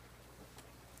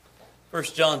1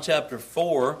 John chapter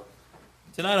 4.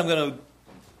 Tonight I'm going to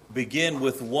begin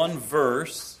with one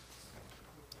verse,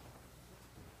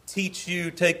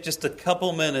 take just a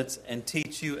couple minutes and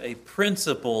teach you a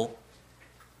principle,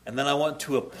 and then I want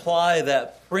to apply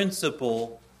that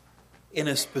principle in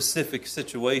a specific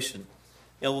situation.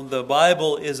 You know, the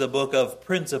Bible is a book of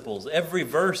principles. Every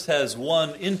verse has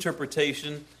one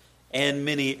interpretation and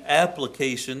many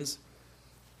applications,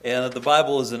 and the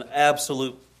Bible is an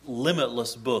absolute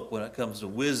limitless book when it comes to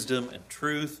wisdom and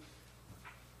truth.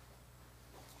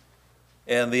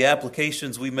 And the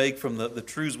applications we make from the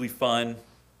truths we find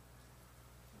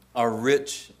are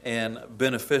rich and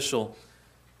beneficial.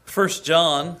 1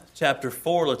 John chapter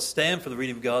 4, let's stand for the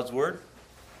reading of God's Word.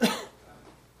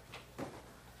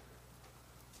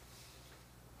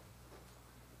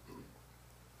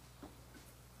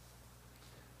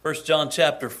 1 John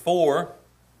chapter 4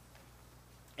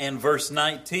 and verse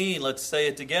 19, let's say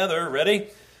it together. Ready?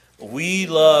 We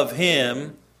love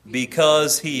Him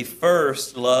because He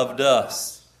first loved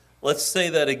us. Let's say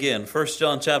that again. 1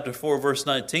 John chapter 4, verse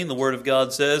 19, the Word of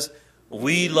God says,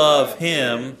 we love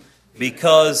Him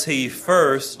because He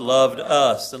first loved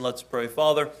us. And let's pray.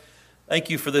 Father,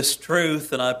 thank You for this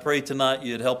truth, and I pray tonight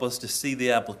You'd help us to see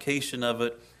the application of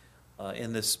it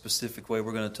in this specific way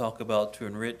we're going to talk about to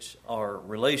enrich our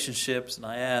relationships. And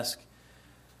I ask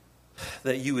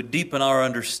that You would deepen our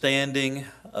understanding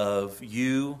of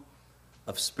You,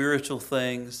 of spiritual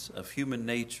things, of human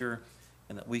nature,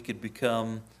 and that we could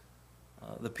become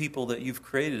the people that You've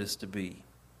created us to be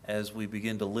as we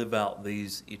begin to live out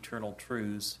these eternal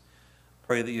truths.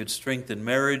 Pray that You'd strengthen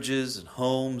marriages and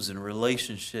homes and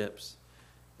relationships.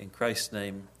 In Christ's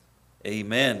name,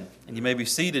 amen. And you may be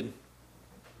seated.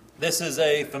 This is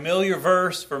a familiar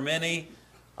verse for many,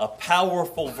 a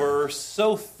powerful verse,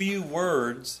 so few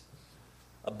words,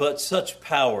 but such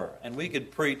power. And we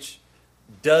could preach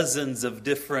dozens of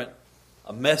different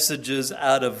messages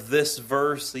out of this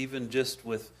verse, even just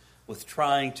with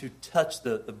trying to touch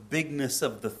the bigness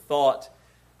of the thought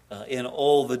in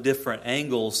all the different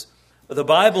angles. The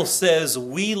Bible says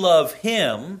we love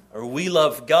Him, or we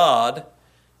love God,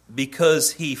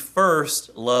 because He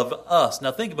first loved us.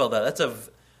 Now think about that.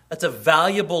 That's a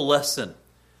valuable lesson.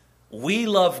 We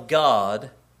love God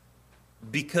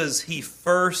because He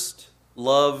first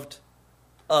loved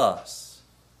us.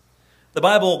 The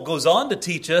Bible goes on to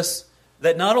teach us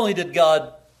that not only did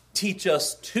God teach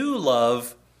us to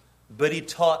love, but He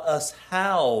taught us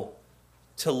how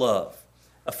to love.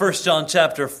 1 John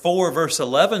chapter 4, verse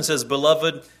 11 says,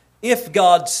 Beloved, if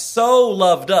God so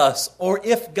loved us, or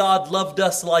if God loved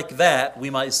us like that, we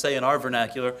might say in our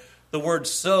vernacular, the word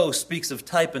so speaks of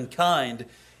type and kind.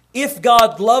 If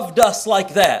God loved us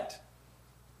like that,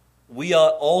 we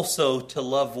ought also to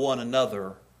love one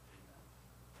another.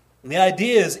 And the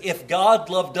idea is, if God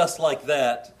loved us like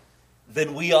that,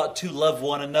 then we ought to love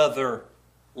one another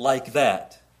like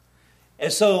that.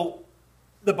 And so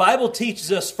the Bible teaches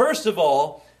us, first of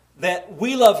all, that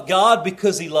we love God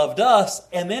because He loved us,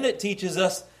 and then it teaches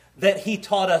us that He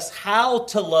taught us how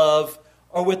to love,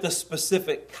 or with a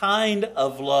specific kind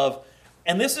of love.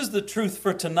 And this is the truth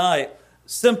for tonight.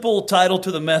 Simple title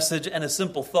to the message and a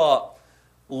simple thought.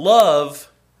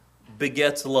 Love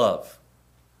begets love.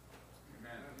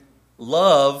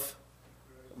 Love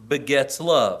begets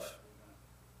love.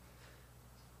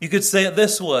 You could say it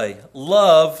this way.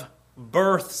 Love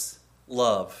births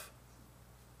love.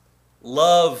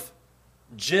 Love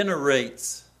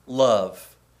generates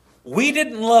love. We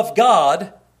didn't love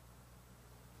God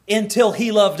until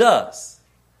He loved us.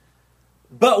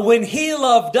 But when He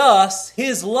loved us,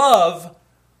 His love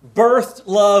birthed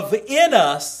love in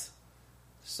us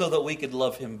so that we could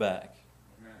love Him back.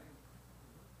 Amen.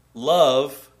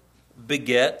 Love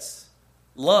begets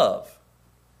love.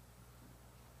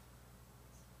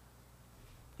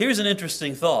 Here's an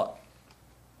interesting thought.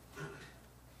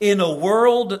 In a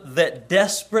world that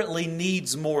desperately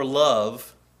needs more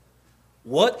love,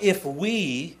 what if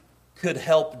we could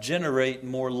help generate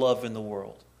more love in the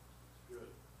world?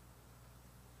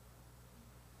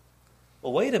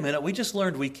 Well, wait a minute. We just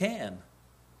learned we can.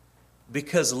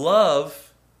 Because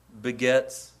love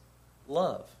begets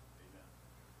love.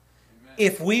 Amen.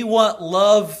 If we want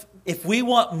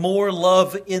more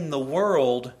love in the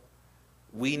world,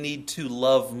 we need to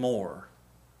love more.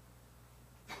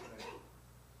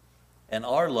 And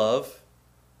our love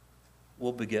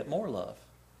will beget more love.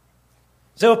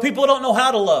 So if people don't know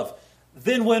how to love,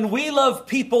 then when we love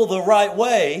people the right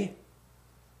way,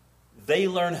 they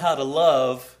learn how to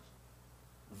love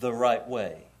the right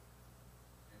way.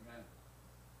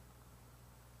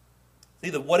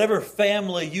 Amen. See, whatever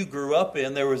family you grew up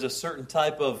in, there was a certain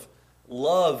type of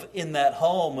love in that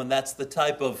home, and that's the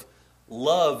type of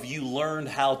love you learned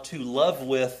how to love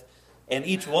with. And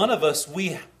each one of us,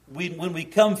 we when we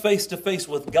come face to face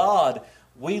with God,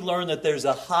 we learn that there's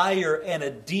a higher and a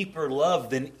deeper love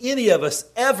than any of us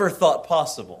ever thought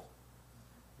possible.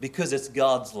 Because it's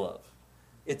God's love.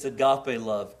 It's agape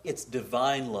love. It's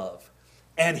divine love.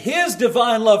 And His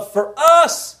divine love for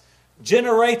us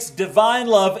generates divine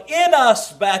love in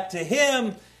us back to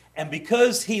Him. And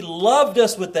because He loved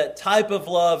us with that type of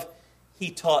love,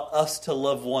 He taught us to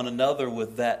love one another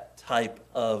with that type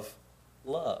of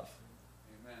love.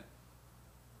 Amen.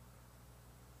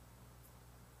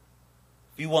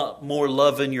 If you want more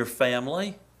love in your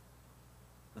family,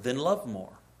 then love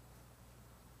more.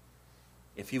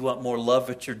 If you want more love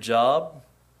at your job,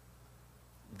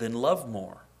 then love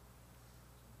more.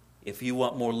 If you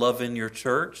want more love in your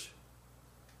church,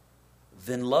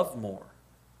 then love more.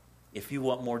 If you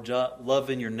want more love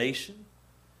in your nation,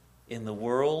 in the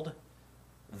world,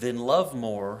 then love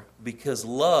more, because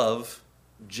love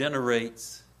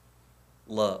generates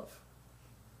love.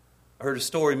 I heard a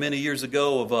story many years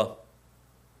ago of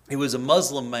he was a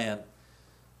Muslim man.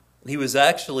 He was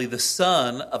actually the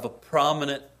son of a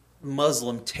prominent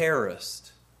Muslim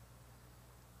terrorist.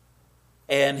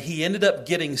 And he ended up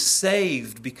getting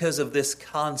saved because of this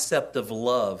concept of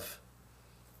love.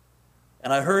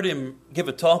 And I heard him give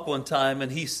a talk one time,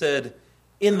 and he said,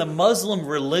 in the Muslim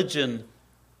religion,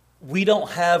 we don't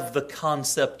have the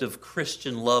concept of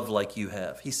Christian love like you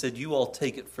have. He said, you all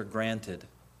take it for granted.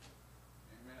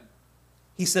 Amen.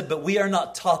 He said, but we are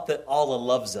not taught that Allah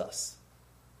loves us.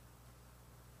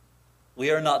 We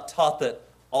are not taught that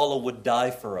Allah would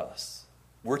die for us.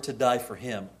 We're to die for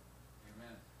Him.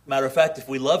 Amen. Matter of fact, if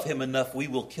we love Him enough, we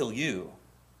will kill you.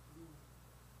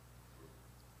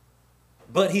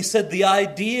 But he said the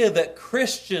idea that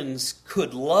Christians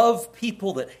could love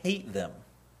people that hate them,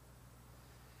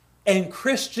 and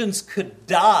Christians could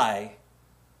die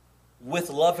with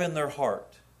love in their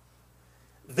heart,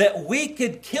 that we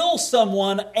could kill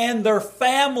someone and their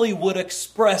family would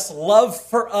express love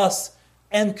for us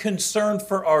and concern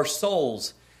for our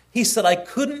souls. He said, I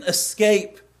couldn't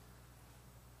escape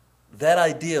that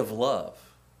idea of love.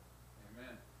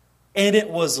 Amen. And it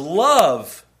was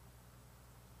love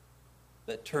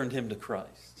that turned him to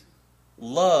Christ.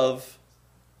 Love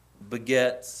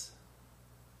begets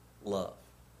love.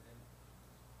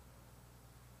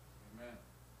 Amen.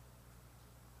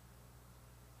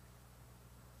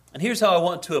 And here's how I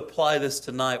want to apply this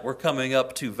tonight. We're coming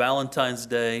up to Valentine's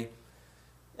Day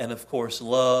and, of course,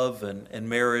 love and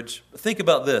marriage. Think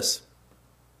about this.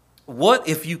 What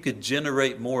if you could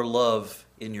generate more love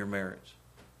in your marriage?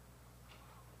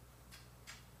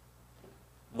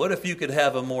 What if you could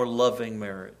have a more loving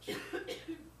marriage?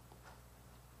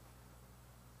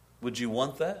 Would you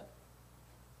want that?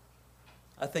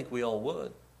 I think we all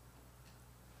would.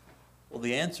 Well,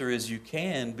 the answer is you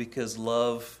can, because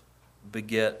love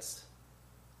begets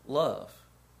love.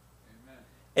 Amen.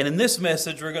 And in this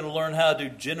message, we're going to learn how to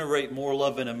generate more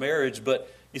love in a marriage.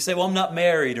 But you say, well, I'm not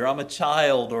married, or I'm a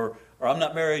child, or I'm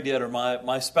not married yet, or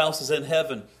my spouse is in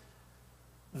heaven.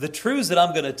 The truths that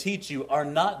I'm going to teach you are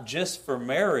not just for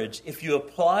marriage. If you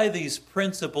apply these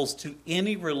principles to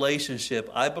any relationship,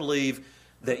 I believe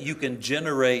that you can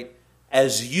generate,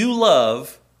 as you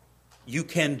love, you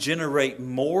can generate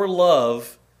more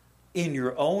love in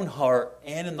your own heart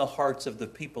and in the hearts of the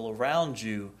people around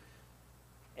you.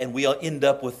 And we'll end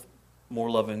up with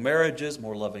more loving marriages,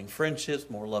 more loving friendships,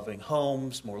 more loving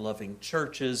homes, more loving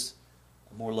churches,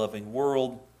 a more loving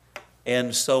world,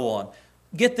 and so on.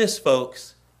 Get this,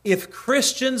 folks. If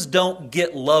Christians don't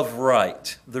get love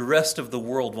right, the rest of the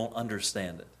world won't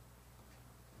understand it.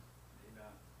 Amen.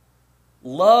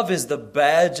 Love is the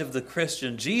badge of the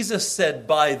Christian. Jesus said,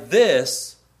 by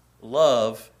this,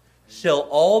 love, shall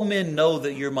all men know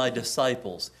that you're my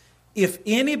disciples. If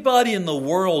anybody in the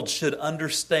world should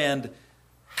understand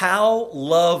how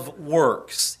love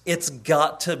works, it's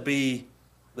got to be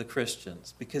the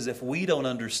Christians. Because if we don't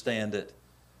understand it,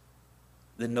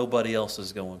 then nobody else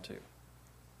is going to.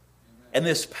 And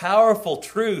this powerful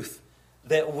truth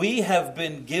that we have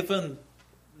been given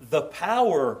the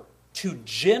power to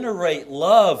generate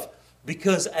love,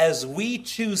 because as we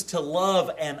choose to love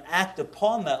and act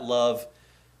upon that love,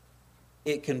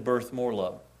 it can birth more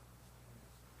love.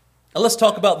 Now let's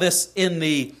talk about this in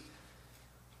the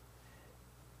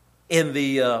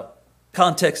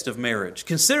context of marriage.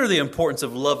 Consider the importance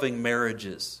of loving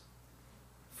marriages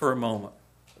for a moment.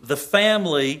 The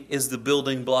family is the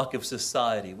building block of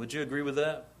society. Would you agree with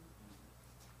that?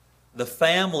 The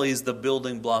family is the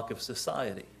building block of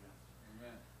society.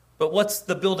 Amen. But what's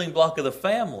the building block of the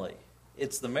family?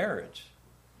 It's the marriage.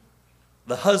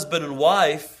 the husband and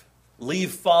wife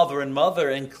leave father and mother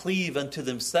and cleave unto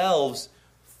themselves,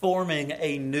 forming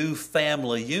a new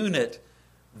family unit.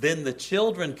 Then the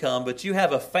children come, but you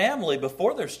have a family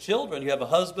before there's children. You have a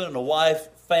husband and a wife,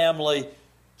 family,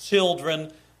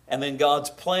 children, and then God's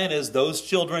plan is those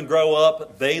children grow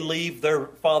up, they leave their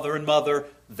father and mother,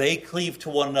 they cleave to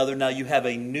one another. Now you have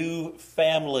a new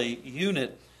family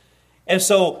unit. And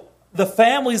so the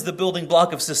family is the building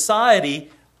block of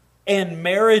society, and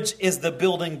marriage is the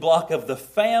building block of the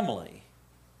family.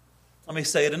 Let me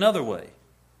say it another way.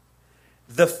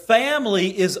 The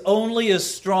family is only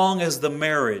as strong as the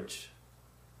marriage.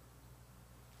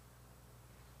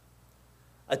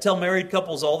 I tell married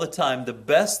couples all the time, the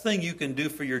best thing you can do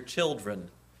for your children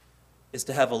is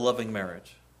to have a loving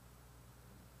marriage.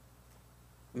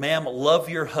 Ma'am, love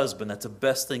your husband. That's the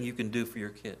best thing you can do for your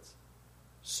kids.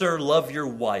 Sir, love your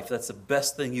wife. That's the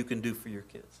best thing you can do for your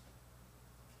kids.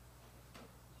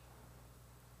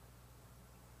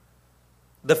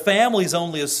 The family is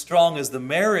only as strong as the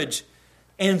marriage,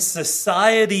 and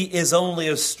society is only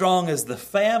as strong as the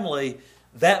family.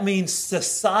 That means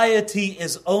society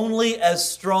is only as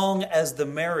strong as the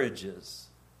marriages.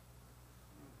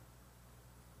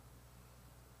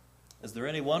 Is there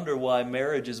any wonder why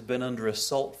marriage has been under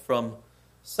assault from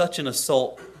such an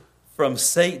assault from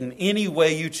Satan? Any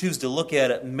way you choose to look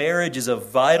at it, marriage is of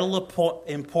vital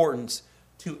importance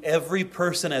to every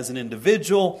person as an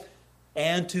individual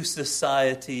and to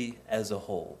society as a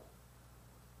whole.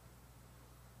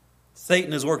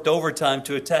 Satan has worked overtime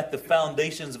to attack the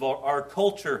foundations of our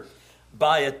culture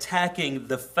by attacking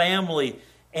the family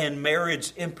and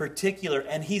marriage in particular,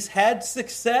 and he's had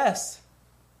success.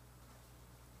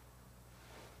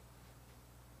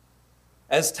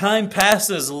 As time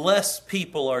passes, less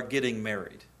people are getting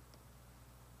married.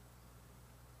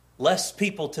 Less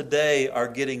people today are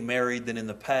getting married than in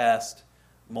the past.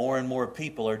 More and more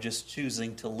people are just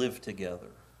choosing to live together.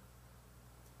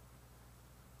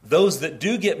 Those that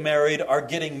do get married are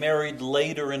getting married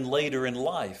later and later in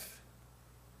life.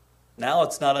 Now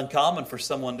it's not uncommon for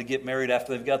someone to get married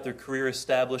after they've got their career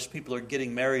established. People are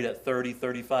getting married at 30,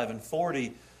 35, and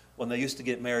 40 when they used to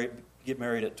get married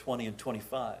at 20 and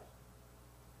 25.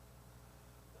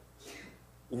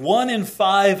 1 in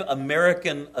 5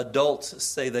 American adults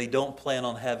say they don't plan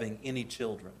on having any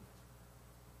children.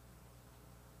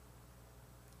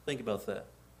 Think about that.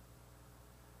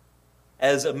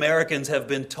 As Americans have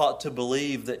been taught to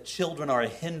believe that children are a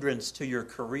hindrance to your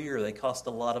career, they cost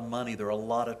a lot of money, they're a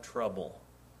lot of trouble.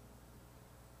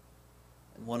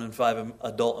 And 1 in 5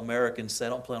 adult Americans say, I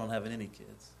don't plan on having any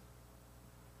kids.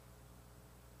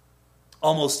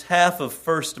 Almost half of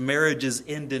first marriages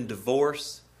end in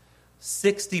divorce.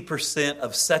 60%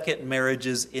 of second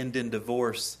marriages end in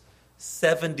divorce.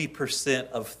 70%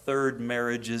 of third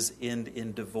marriages end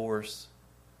in divorce.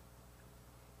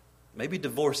 Maybe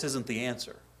divorce isn't the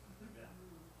answer.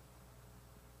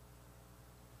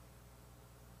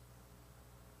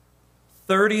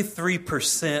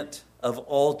 33% of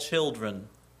all children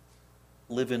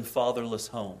live in fatherless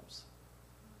homes.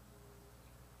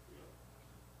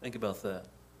 Think about that.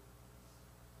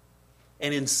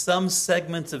 And in some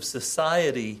segments of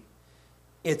society,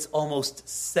 it's almost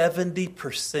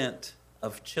 70%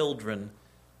 of children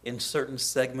in certain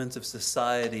segments of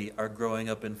society are growing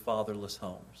up in fatherless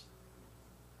homes.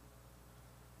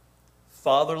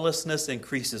 Fatherlessness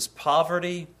increases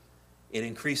poverty. It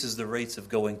increases the rates of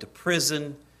going to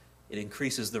prison. It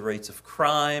increases the rates of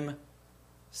crime.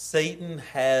 Satan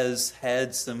has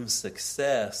had some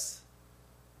success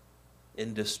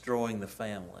in destroying the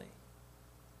family.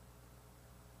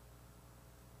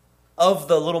 Of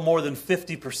the little more than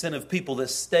 50% of people that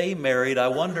stay married, I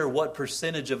wonder what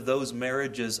percentage of those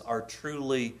marriages are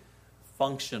truly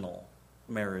functional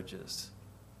marriages.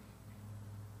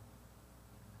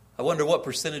 I wonder what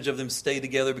percentage of them stay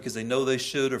together because they know they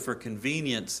should or for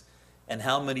convenience, and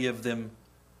how many of them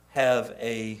have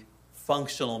a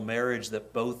functional marriage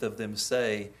that both of them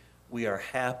say, we are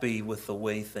happy with the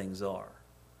way things are.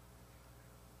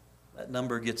 That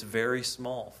number gets very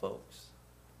small, folks.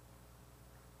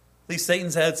 At least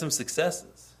Satan's had some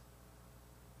successes.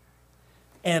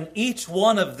 And each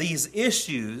one of these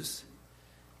issues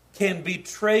can be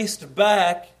traced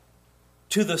back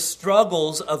to the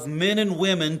struggles of men and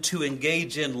women to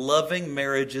engage in loving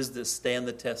marriages that stand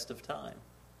the test of time.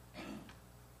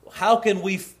 How can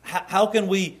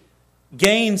we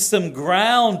gain some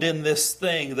ground in this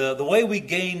thing? The way we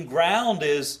gain ground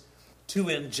is to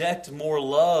inject more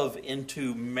love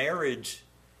into marriage,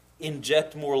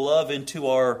 inject more love into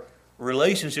our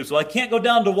relationships. Well, I can't go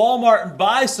down to Walmart and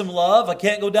buy some love. I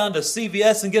can't go down to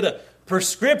CVS and get a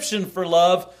prescription for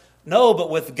love. No, but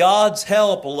with God's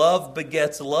help, love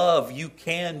begets love. You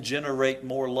can generate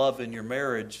more love in your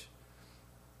marriage,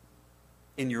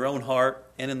 in your own heart,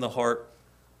 and in the heart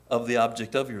of the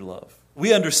object of your love.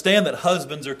 We understand that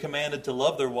husbands are commanded to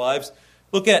love their wives.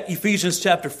 Look at Ephesians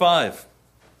chapter 5.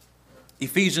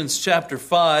 Ephesians chapter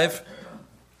 5.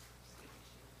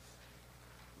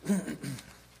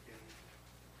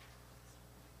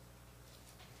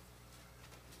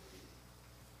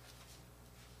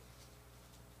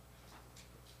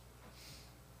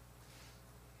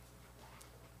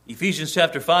 Ephesians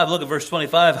chapter 5, look at verse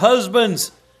 25.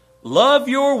 Husbands, love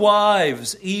your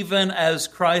wives, even as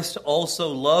Christ also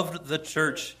loved the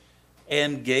church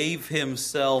and gave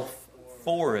himself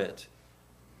for it.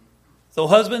 So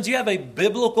husbands, you have a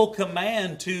biblical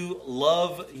command to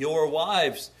love your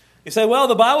wives. You say, well,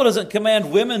 the Bible doesn't command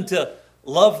women to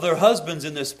love their husbands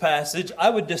in this passage. I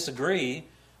would disagree.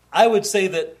 I would say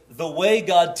that the way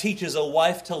God teaches a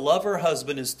wife to love her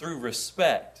husband is through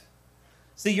respect.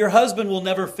 See, your husband will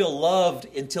never feel loved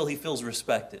until he feels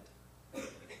respected.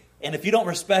 And if you don't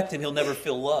respect him, he'll never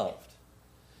feel loved.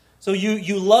 So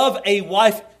you love a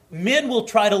wife. Men will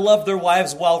try to love their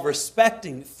wives while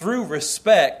respecting, through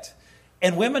respect.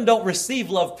 And women don't receive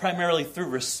love primarily through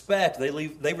respect.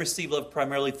 They receive love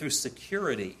primarily through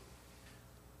security.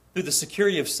 Through the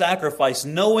security of sacrifice,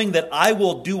 knowing that I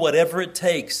will do whatever it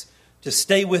takes to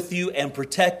stay with you and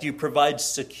protect you, provides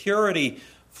security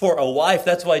for a wife.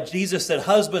 That's why Jesus said,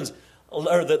 husbands,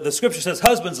 or the scripture says,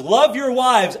 husbands, love your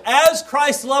wives as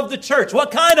Christ loved the church.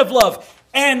 What kind of love?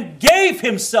 And gave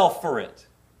himself for it.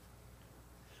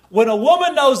 When a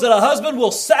woman knows that a husband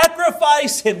will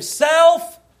sacrifice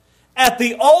himself at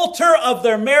the altar of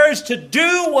their marriage to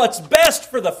do what's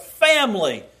best for the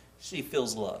family, she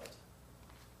feels loved.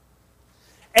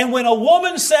 And when a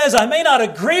woman says, I may not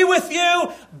agree with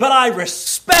you, but I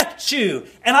respect you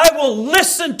and I will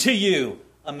listen to you,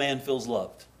 a man feels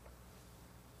loved.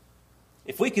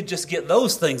 If we could just get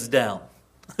those things down,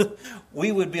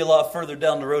 we would be a lot further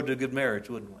down the road to a good marriage,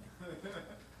 wouldn't we?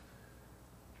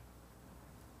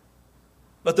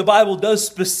 But the Bible does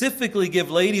specifically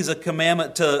give ladies a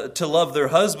commandment to love their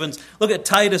husbands. Look at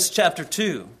Titus chapter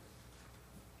 2.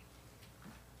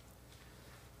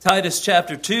 Titus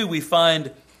chapter 2, we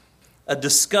find a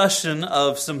discussion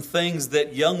of some things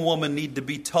that young women need to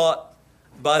be taught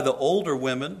by the older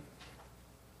women.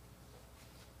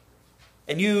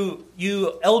 And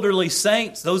you elderly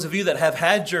saints, those of you that have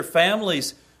had your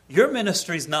families, your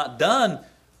ministry's not done.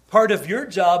 Part of your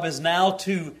job is now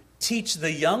to teach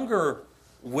the younger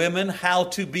women how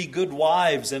to be good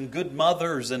wives and good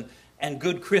mothers and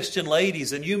good Christian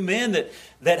ladies. And you men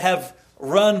that have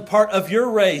run part of your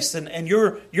race and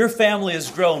your family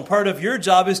has grown, part of your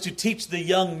job is to teach the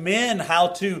young men how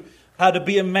to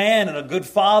be a man and a good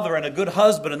father and a good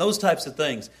husband and those types of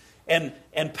things.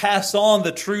 And pass on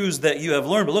the truths that you have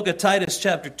learned. But look at Titus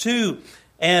chapter 2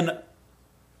 and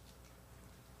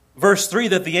verse 3,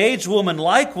 that the aged woman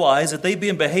likewise, that they be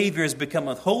in behavior as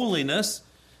becometh holiness,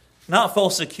 not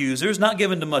false accusers, not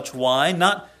given to much wine,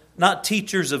 not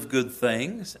teachers of good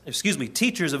things.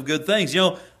 Teachers of good things. You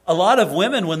know, a lot of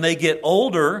women, when they get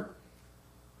older,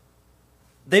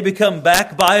 they become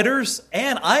backbiters.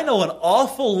 And I know an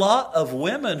awful lot of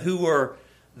women who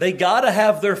they got to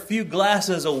have their few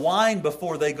glasses of wine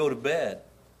before they go to bed.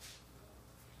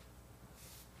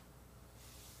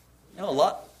 You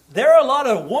know, there are a lot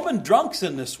of woman drunks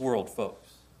in this world,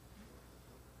 folks.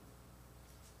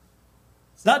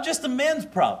 It's not just a men's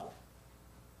problem.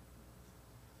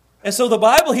 And so the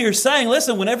Bible here is saying,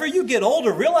 listen, whenever you get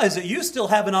older, realize that you still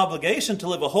have an obligation to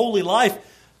live a holy life,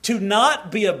 to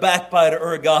not be a backbiter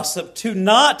or a gossip, to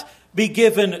not be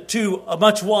given to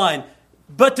much wine,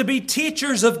 but to be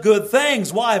teachers of good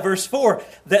things. Why? Verse 4,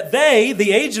 that they,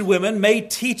 the aged women, may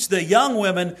teach the young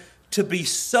women to be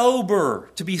sober,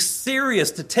 to be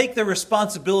serious, to take their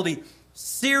responsibility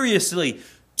seriously,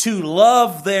 to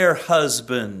love their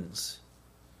husbands,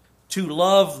 to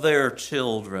love their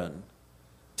children,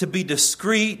 to be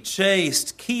discreet,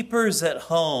 chaste, keepers at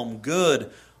home,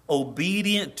 good,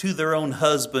 obedient to their own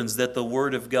husbands, that the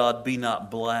word of God be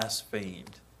not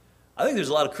blasphemed. I think there's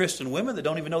a lot of Christian women that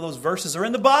don't even know those verses are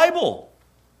in the Bible.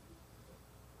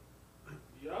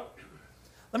 Yep.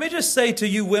 Let me just say to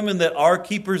you women that are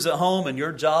keepers at home and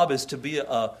your job is to be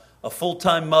a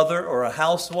full-time mother or a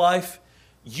housewife,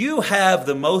 you have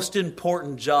the most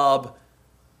important job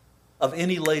of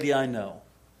any lady I know.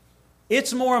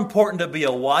 It's more important to be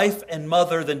a wife and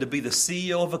mother than to be the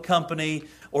CEO of a company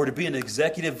or to be an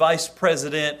executive vice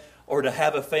president or to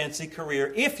have a fancy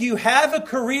career. If you have a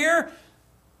career,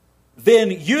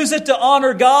 then use it to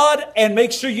honor God and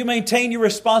make sure you maintain your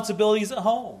responsibilities at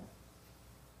home.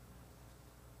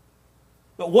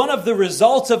 But one of the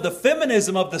results of the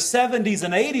feminism of the 70s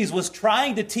and 80s was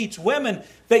trying to teach women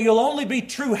that you'll only be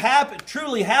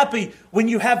truly happy when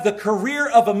you have the career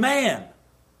of a man.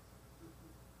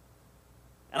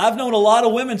 And I've known a lot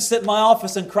of women sit in my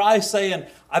office and cry saying,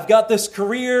 I've got this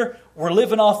career, we're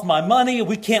living off my money,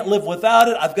 we can't live without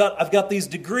it, I've got these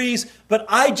degrees, but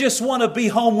I just want to be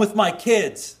home with my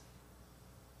kids.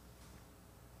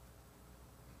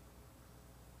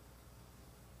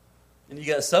 And you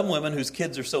got some women whose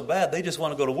kids are so bad, they just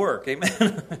want to go to work. Amen?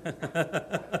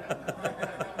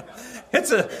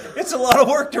 It's a lot of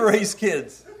work to raise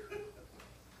kids.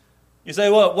 You say,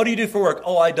 well, what do you do for work?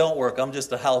 Oh, I don't work. I'm just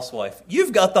a housewife.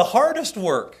 You've got the hardest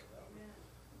work.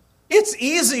 It's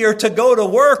easier to go to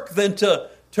work than to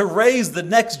raise the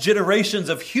next generations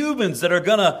of humans that are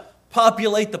going to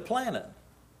populate the planet.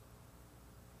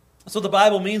 That's what the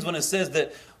Bible means when it says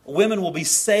that women will be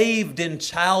saved in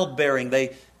childbearing.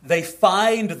 They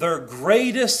find their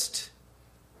greatest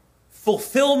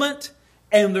fulfillment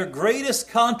and their greatest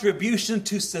contribution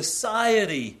to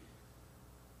society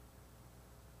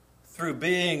through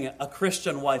being a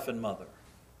Christian wife and mother.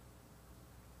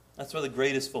 That's where the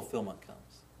greatest fulfillment comes.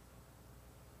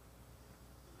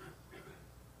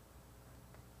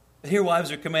 Here,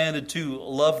 wives are commanded to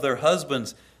love their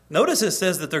husbands. Notice it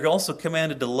says that they're also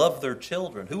commanded to love their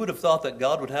children. Who would have thought that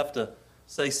God would have to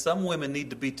say some women need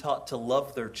to be taught to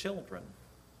love their children?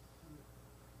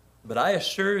 But I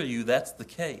assure you that's the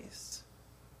case.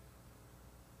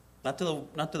 Not to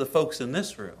the folks in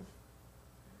this room.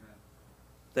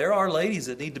 There are ladies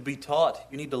that need to be taught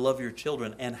you need to love your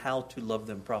children and how to love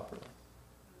them properly.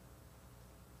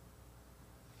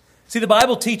 See, the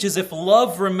Bible teaches if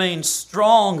love remains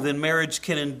strong, then marriage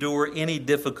can endure any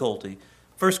difficulty.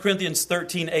 1 Corinthians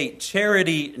 13:8,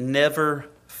 charity never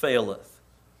faileth.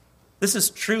 This is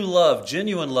true love,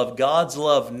 genuine love. God's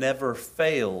love never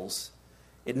fails.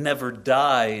 It never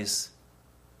dies.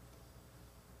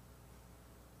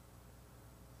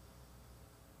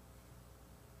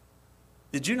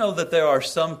 Did you know that there are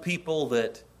some people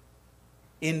that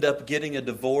end up getting a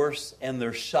divorce and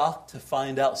they're shocked to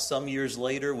find out some years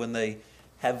later when they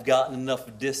have gotten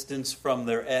enough distance from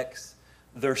their ex,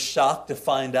 they're shocked to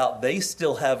find out they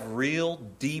still have real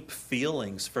deep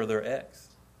feelings for their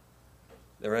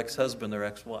ex-husband, their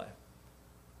ex-wife.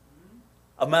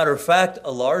 A matter of fact,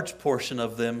 a large portion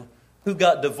of them who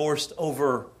got divorced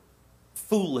over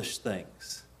foolish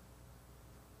things.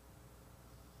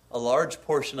 A large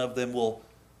portion of them will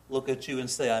look at you and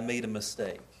say, I made a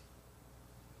mistake.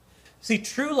 See,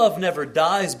 true love never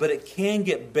dies, but it can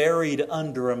get buried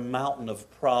under a mountain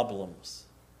of problems.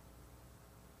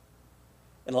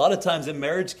 And a lot of times in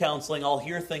marriage counseling, I'll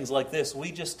hear things like this: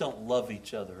 we just don't love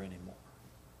each other anymore.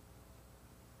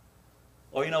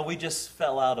 Or, we just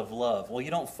fell out of love. Well,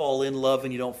 you don't fall in love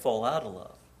and you don't fall out of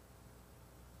love.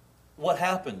 What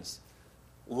happens?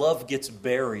 Love gets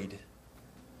buried.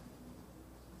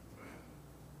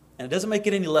 And it doesn't make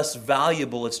it any less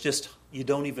valuable. It's just you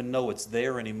don't even know it's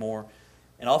there anymore.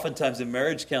 And oftentimes in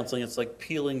marriage counseling, it's like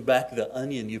peeling back the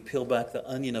onion. You peel back the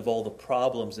onion of all the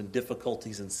problems and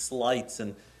difficulties and slights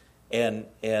and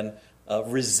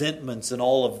resentments and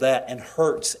all of that and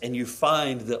hurts. And you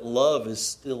find that love is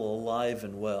still alive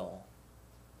and well.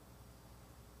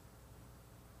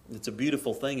 It's a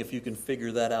beautiful thing if you can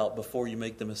figure that out before you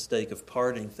make the mistake of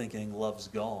parting thinking love's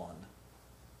gone.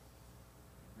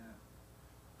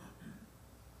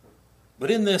 But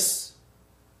in this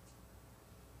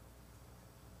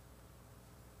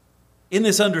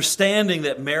understanding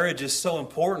that marriage is so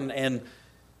important and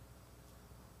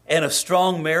a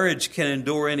strong marriage can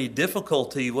endure any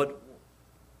difficulty, what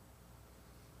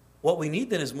we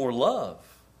need then is more love.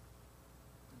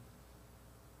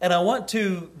 And I want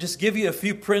to just give you a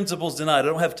few principles tonight. I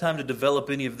don't have time to develop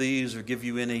any of these or give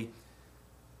you any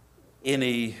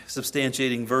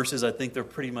substantiating verses. I think they're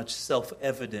pretty much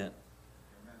self-evident.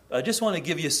 I just want to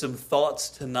give you some thoughts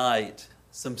tonight,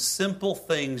 some simple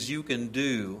things you can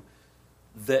do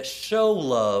that show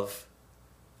love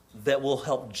that will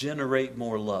help generate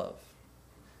more love.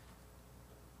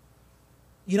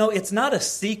 It's not a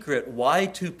secret why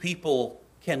two people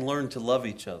can learn to love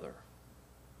each other.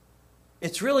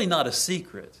 It's really not a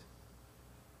secret.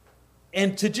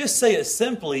 And to just say it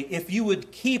simply, if you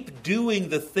would keep doing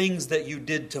the things that you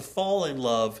did to fall in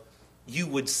love, you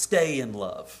would stay in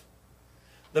love.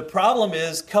 The problem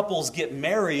is couples get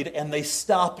married and they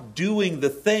stop doing the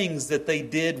things that they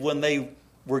did when they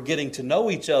were getting to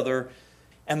know each other,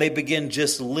 and they begin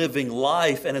just living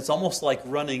life, and it's almost like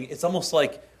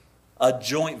a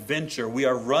joint venture. We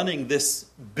are running this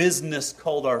business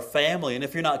called our family, and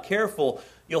if you're not careful,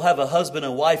 you'll have a husband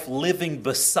and wife living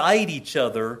beside each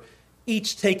other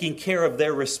each taking care of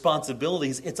their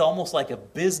responsibilities. It's almost like a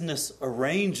business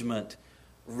arrangement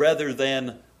rather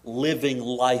than living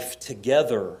life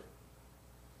together.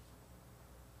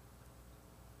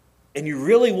 And you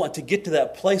really want to get to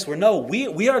that place where, no,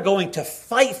 we are going to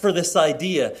fight for this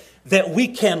idea that we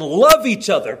can love each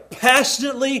other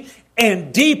passionately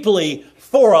and deeply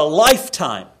for a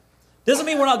lifetime. Doesn't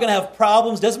mean we're not going to have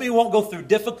problems. Doesn't mean we won't go through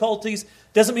difficulties.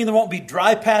 Doesn't mean there won't be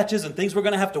dry patches and things we're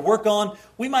going to have to work on.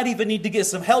 We might even need to get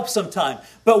some help sometime.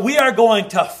 But we are going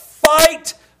to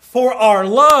fight for our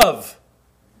love.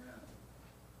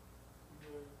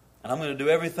 And I'm going to do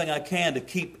everything I can to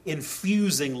keep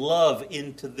infusing love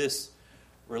into this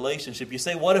relationship. You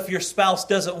say, what if your spouse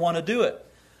doesn't want to do it?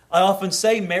 I often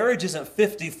say marriage isn't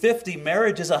 50-50.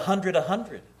 Marriage is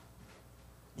 100-100.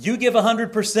 You give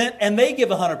 100% and they give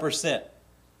 100%.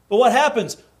 But what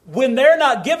happens? When they're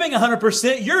not giving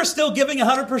 100%, you're still giving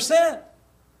 100%.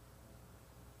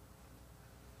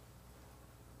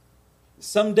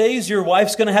 Some days your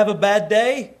wife's going to have a bad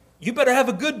day. You better have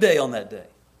a good day on that day.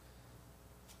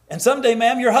 And someday,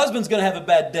 ma'am, your husband's going to have a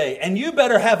bad day. And you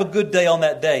better have a good day on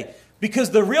that day.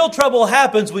 Because the real trouble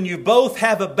happens when you both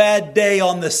have a bad day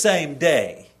on the same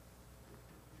day.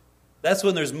 That's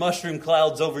when there's mushroom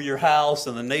clouds over your house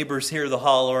and the neighbors hear the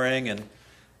hollering and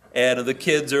the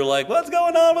kids are like, what's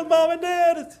going on with mom and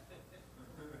dad?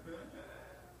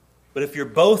 But if you're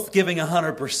both giving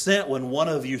 100%, when one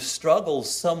of you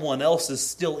struggles, someone else is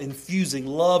still infusing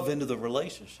love into the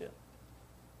relationship.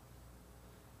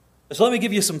 So let me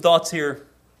give you some thoughts here.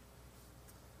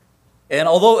 And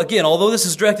although this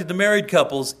is directed to married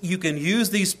couples, you can use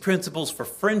these principles for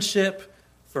friendship,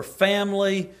 for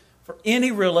family, for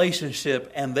any relationship,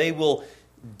 and they will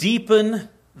deepen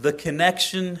the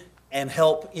connection and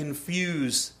help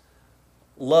infuse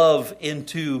love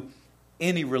into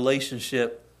any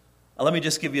relationship. Now, let me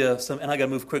just give you some, and I got to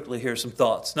move quickly here, some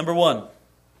thoughts. Number one,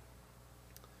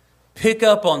 pick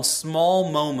up on small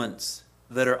moments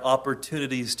that are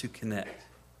opportunities to connect.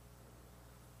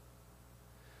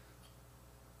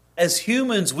 As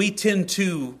humans, we tend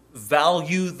to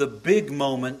value the big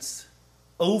moments,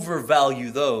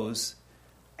 overvalue those,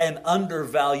 and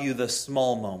undervalue the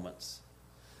small moments.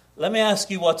 Let me ask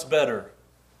you what's better,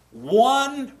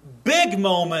 one big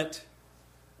moment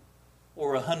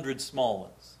or 100 small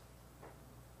ones?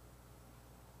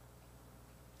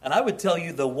 And I would tell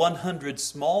you the 100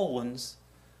 small ones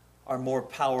are more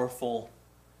powerful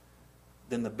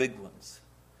than the big ones.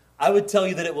 I would tell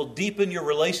you that it will deepen your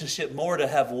relationship more to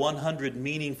have 100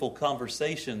 meaningful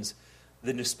conversations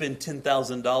than to spend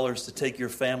 $10,000 to take your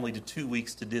family to 2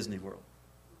 weeks to Disney World.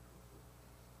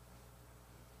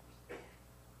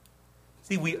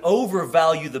 See, we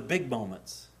overvalue the big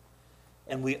moments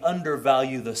and we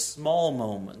undervalue the small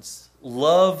moments.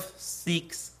 Love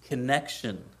seeks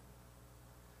connection.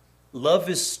 Love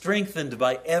is strengthened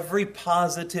by every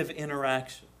positive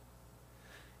interaction.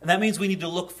 And that means we need to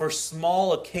look for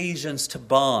small occasions to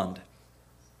bond.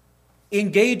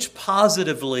 Engage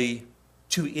positively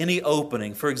to any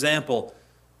opening. For example,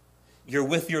 you're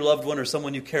with your loved one or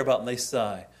someone you care about and they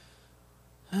sigh.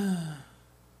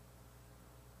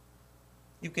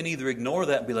 You can either ignore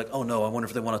that and be like, oh no, I wonder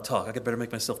if they want to talk. I better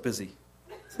make myself busy.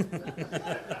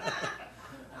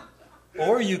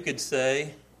 Or you could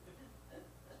say,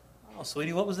 oh,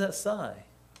 sweetie, what was that sigh?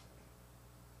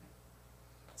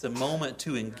 It's a moment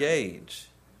to engage.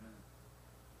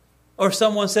 Or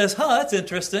someone says, that's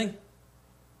interesting.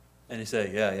 And you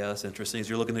say, yeah, that's interesting. As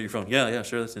you're looking at your phone, yeah,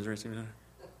 sure, that's interesting.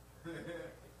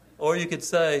 Or you could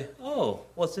say, oh,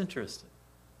 what's interesting?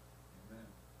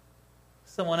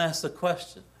 Someone asks a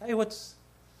question. Hey, what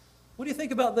do you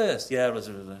think about this? Yeah, blah,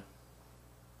 blah, blah.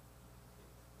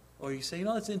 Or you say,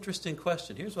 that's an interesting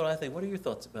question. Here's what I think. What are your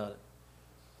thoughts about it?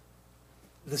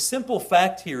 The simple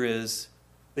fact here is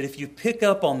that if you pick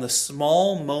up on the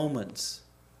small moments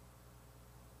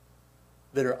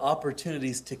that are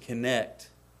opportunities to connect,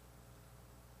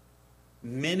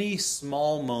 many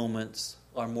small moments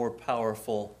are more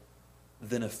powerful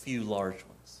than a few large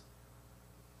ones.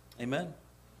 Amen?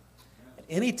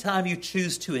 Anytime you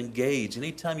choose to engage,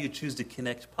 anytime you choose to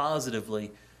connect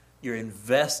positively, you're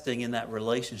investing in that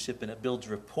relationship and it builds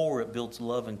rapport, it builds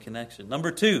love and connection. Number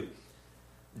two,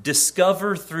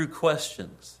 discover through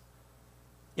questions.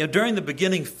 During the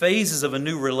beginning phases of a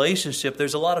new relationship,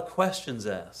 there's a lot of questions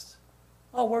asked.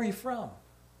 Oh, where are you from?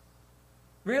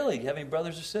 Really? Do you have any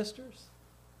brothers or sisters?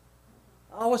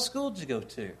 Oh, what school did you go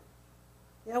to?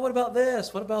 Yeah, what about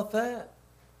this? What about that?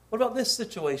 What about this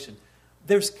situation?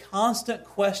 There's constant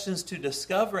questions to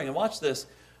discovering. And watch this.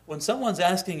 When someone's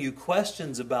asking you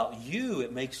questions about you,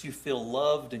 it makes you feel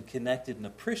loved and connected and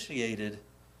appreciated.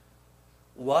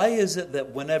 why is it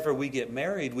that whenever we get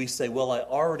married, we say, well, I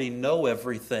already know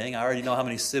everything. I already know how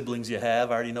many siblings you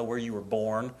have. I already know where you were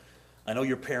born. I know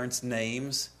your parents'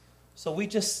 names. So we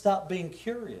just stop being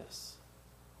curious.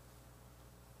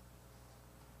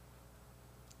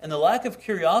 And the lack of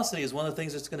curiosity is one of the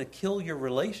things that's going to kill your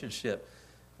relationship.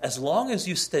 As long as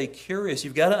you stay curious,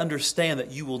 you've got to understand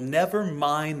that you will never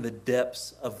mine the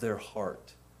depths of their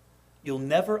heart. You'll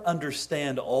never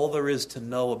understand all there is to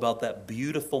know about that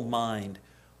beautiful mind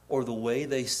or the way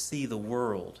they see the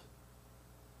world.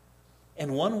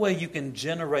 And one way you can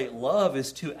generate love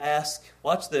is to ask,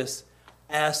 watch this,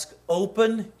 ask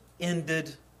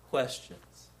open-ended questions.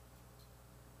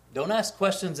 Don't ask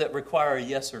questions that require a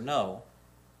yes or no.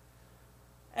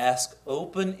 Ask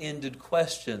open-ended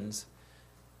questions.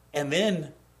 And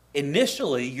then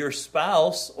initially your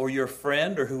spouse or your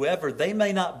friend or whoever, they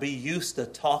may not be used to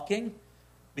talking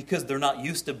because they're not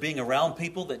used to being around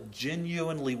people that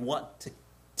genuinely want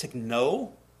to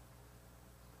know.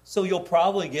 So you'll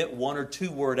probably get 1 or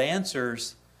 2 word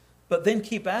answers, but then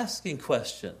keep asking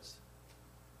questions.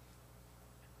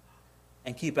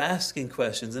 And keep asking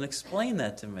questions and explain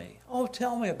that to me. Oh,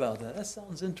 tell me about that. That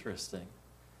sounds interesting.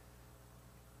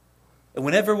 And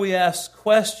whenever we ask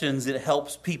questions, it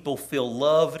helps people feel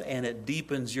loved and it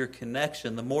deepens your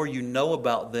connection. The more you know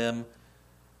about them,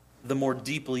 the more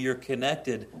deeply you're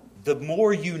connected. The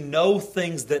more you know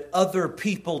things that other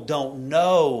people don't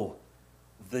know,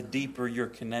 the deeper your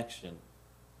connection.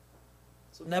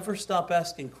 So never stop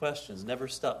asking questions. Never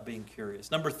stop being curious.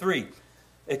 Number 3,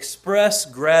 express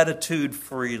gratitude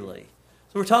freely.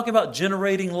 So we're talking about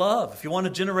generating love. If you want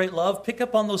to generate love, pick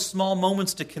up on those small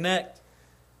moments to connect.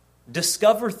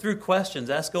 Discover through questions.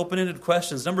 Ask open-ended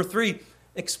questions. Number 3,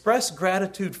 express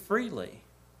gratitude freely.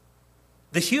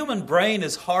 The human brain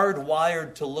is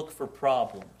hardwired to look for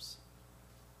problems.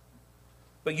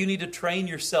 But you need to train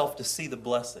yourself to see the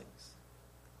blessings.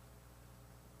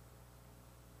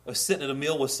 I was sitting at a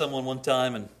meal with someone one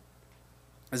time, and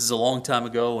this is a long time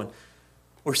ago, and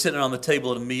we're sitting on the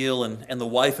table at a meal, and the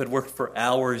wife had worked for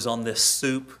hours on this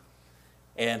soup.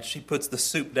 And she puts the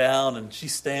soup down, and she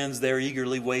stands there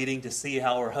eagerly waiting to see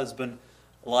how her husband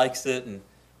likes it.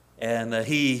 And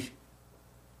he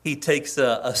takes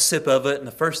a sip of it, and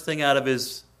the first thing out of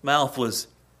his mouth was,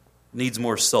 needs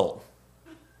more salt.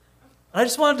 And I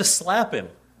just wanted to slap him.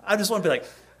 I just wanted to be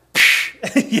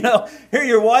like, here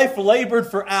your wife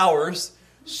labored for hours.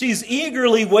 She's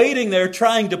eagerly waiting there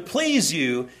trying to please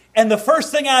you, and the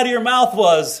first thing out of your mouth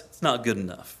was, it's not good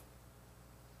enough.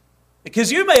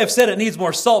 Because you may have said it needs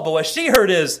more salt, but what she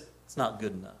heard is, it's not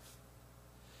good enough.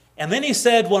 And then he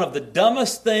said one of the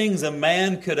dumbest things a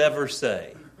man could ever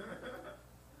say.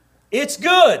 It's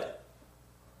good,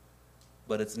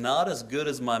 but it's not as good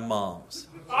as my mom's.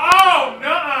 Oh,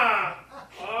 nuh-uh.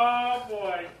 Oh,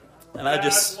 boy. And I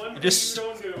just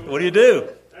don't what do you do?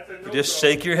 That's a no-go. You just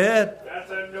shake your head.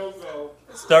 That's a no-go.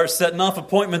 Start setting off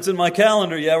appointments in my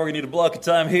calendar. Yeah, we're going to need a block of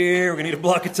time here. We're going to need a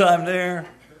block of time there.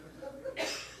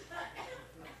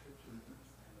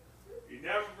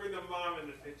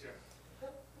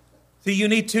 See, you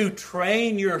need to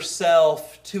train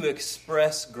yourself to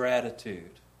express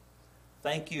gratitude.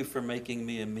 Thank you for making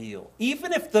me a meal.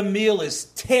 Even if the meal is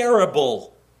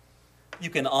terrible,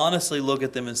 you can honestly look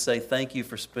at them and say, thank you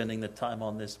for spending the time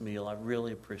on this meal. I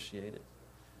really appreciate it.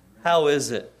 How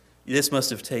is it? This must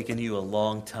have taken you a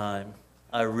long time.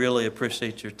 I really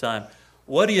appreciate your time.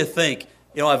 What do you think?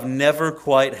 I've never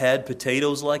quite had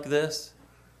potatoes like this.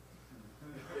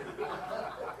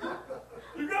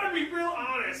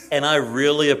 And I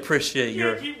really appreciate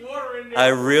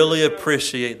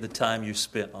appreciate the time you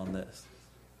spent on this.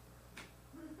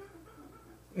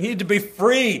 You need to be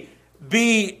free.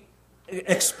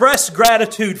 Express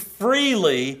gratitude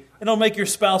freely, and it'll make your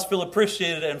spouse feel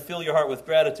appreciated and fill your heart with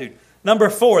gratitude. Number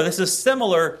 4, this is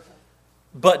similar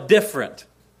but different.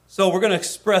 So we're going to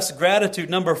express gratitude.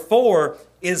 Number 4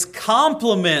 is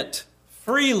compliment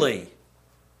freely.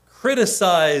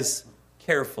 Criticize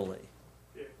carefully.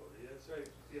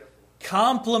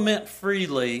 Compliment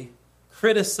freely,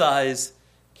 criticize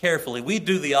carefully. We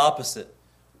do the opposite.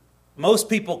 Most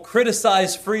people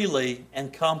criticize freely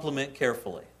and compliment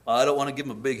carefully. I don't want to give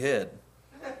them a big head.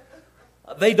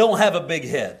 They don't have a big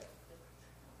head.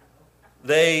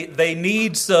 They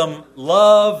need some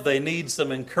love. They need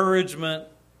some encouragement.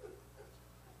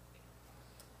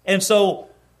 And so,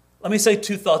 let me say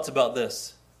 2 thoughts about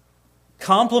this.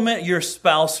 Compliment your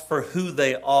spouse for who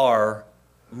they are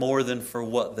more than for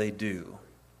what they do.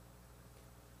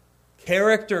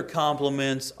 Character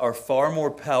compliments are far more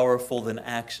powerful than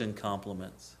action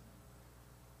compliments.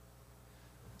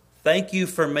 Thank you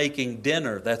for making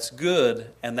dinner. That's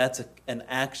good, and that's an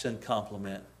action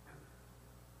compliment.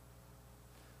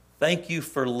 Thank you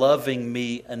for loving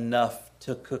me enough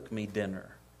to cook me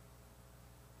dinner.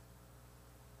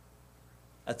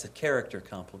 That's a character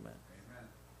compliment.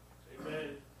 Amen.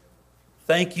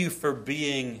 Thank you for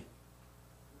being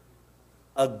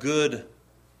a good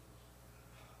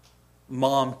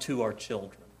mom to our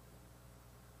children.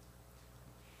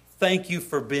 Thank you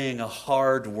for being a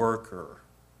hard worker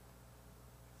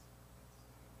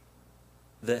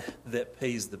that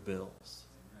pays the bills.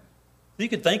 You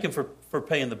could thank him for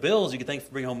paying the bills. You could thank him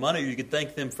for bringing home money. Or you could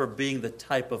thank them for being the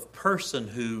type of person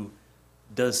who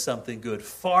does something good.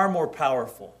 Far more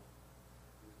powerful.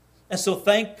 And so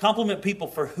compliment people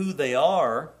for who they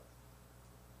are.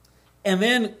 And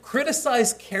then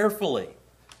criticize carefully.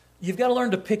 You've got to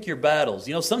learn to pick your battles.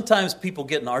 You know, sometimes people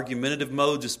get in argumentative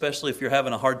modes, especially if you're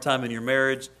having a hard time in your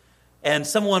marriage. And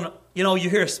someone, you know, you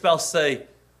hear a spouse say,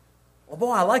 well,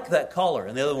 boy, I like that collar.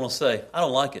 And the other one will say, I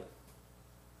don't like it.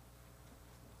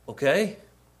 Okay,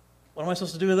 what am I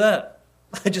supposed to do with that?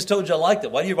 I just told you I liked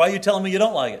it. Why are you telling me you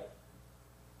don't like it?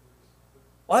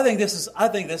 Well, I think this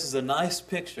is a nice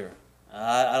picture.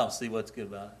 I don't see what's good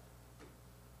about it.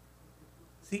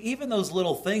 See, even those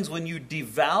little things, when you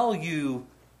devalue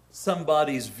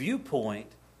somebody's viewpoint,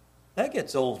 that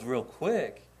gets old real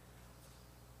quick.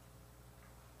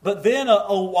 But then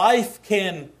a wife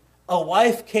can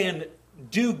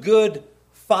do good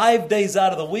 5 days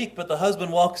out of the week, but the husband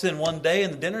walks in one day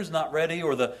and the dinner's not ready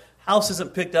or the house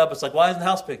isn't picked up. It's like, why isn't the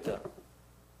house picked up?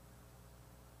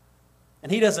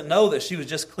 And he doesn't know that she was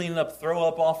just cleaning up throw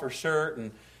up off her shirt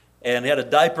and had a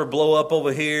diaper blow up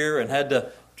over here and had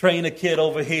to train a kid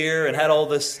over here and had all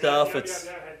this stuff. I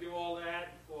do all that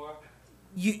before.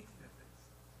 You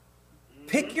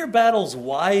pick your battles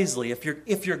wisely.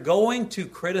 If you're going to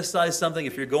criticize something,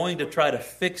 if you're going to try to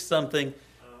fix something,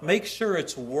 make sure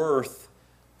it's worth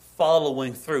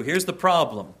following through. Here's the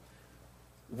problem.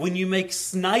 When you make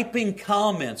sniping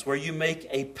comments, where you make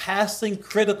a passing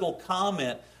critical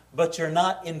comment, but you're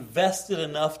not invested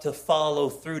enough to follow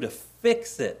through to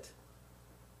fix it,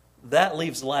 that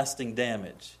leaves lasting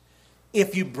damage.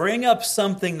 If you bring up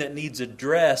something that needs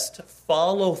addressed,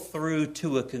 follow through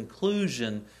to a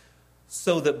conclusion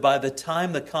so that by the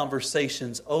time the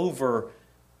conversation's over,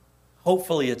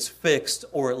 hopefully it's fixed,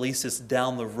 or at least it's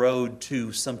down the road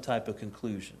to some type of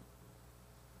conclusion.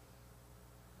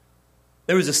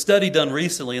 There was a study done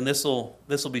recently, and this will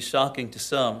be shocking to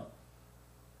some.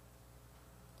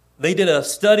 They did a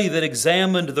study that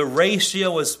examined the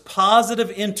ratio as positive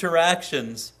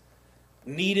interactions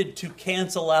needed to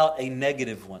cancel out a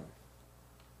negative one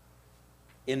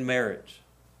in marriage.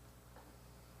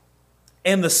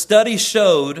 And the study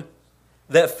showed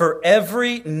that for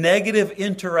every negative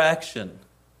interaction,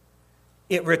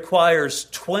 it requires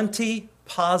 20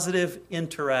 positive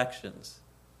interactions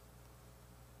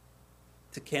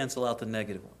to cancel out the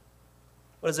negative one.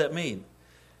 What does that mean?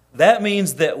 That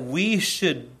means that we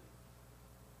should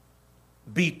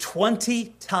be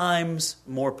 20 times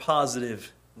more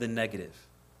positive than negative.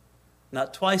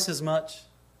 Not twice as much,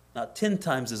 not 10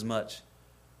 times as much,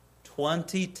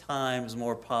 20 times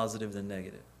more positive than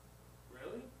negative.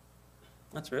 Really?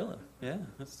 That's really, yeah.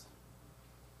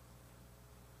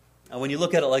 And when you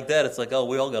look at it like that, it's like, oh,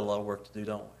 we all got a lot of work to do,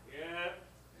 don't we?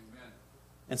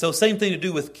 And so same thing to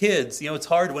do with kids. You know, it's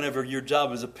hard whenever your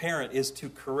job as a parent is to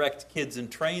correct kids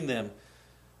and train them.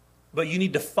 But you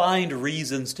need to find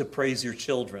reasons to praise your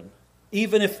children.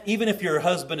 Even if your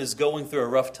husband is going through a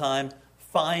rough time,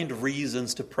 find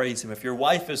reasons to praise him. If your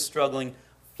wife is struggling,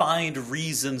 find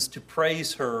reasons to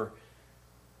praise her.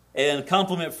 And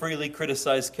compliment freely,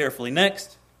 criticize carefully.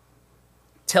 Next,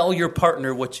 tell your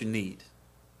partner what you need.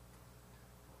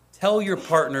 Tell your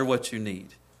partner what you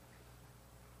need.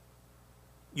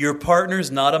 Your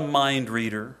partner's not a mind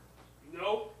reader.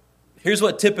 Nope. Here's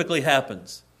what typically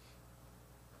happens.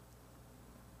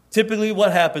 Typically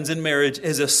what happens in marriage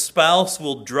is a spouse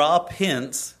will drop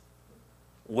hints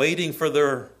waiting for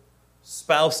their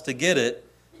spouse to get it.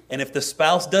 And if the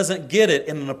spouse doesn't get it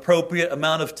in an appropriate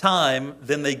amount of time,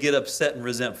 then they get upset and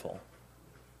resentful.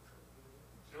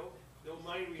 Nope. No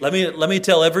mind reading. Let me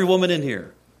tell every woman in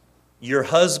here, your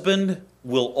husband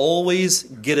will always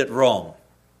get it wrong.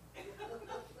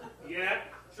 Yeah,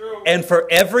 true. And for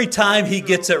every time he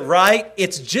gets it right,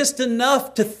 it's just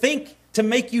enough to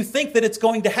make you think that it's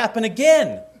going to happen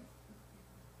again.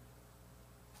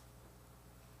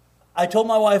 I told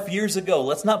my wife years ago,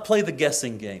 let's not play the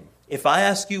guessing game. If I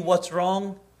ask you what's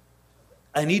wrong,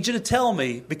 I need you to tell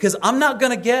me, because I'm not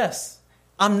going to guess.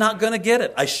 I'm not going to get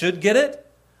it. I should get it.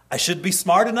 I should be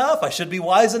smart enough. I should be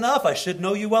wise enough. I should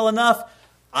know you well enough.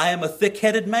 I am a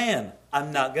thick-headed man.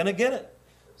 I'm not going to get it.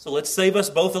 So let's save us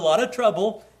both a lot of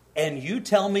trouble, and you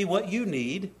tell me what you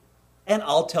need, and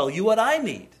I'll tell you what I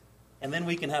need. And then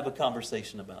we can have a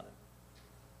conversation about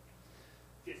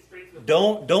it. Get straight to the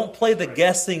Don't play the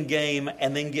guessing game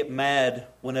and then get mad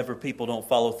whenever people don't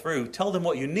follow through. Tell them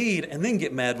what you need and then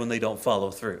get mad when they don't follow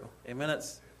through. Amen?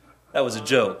 That was a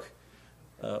joke.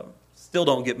 Still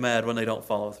don't get mad when they don't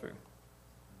follow through.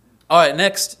 All right,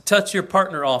 next, touch your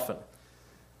partner often.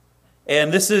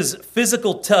 And this is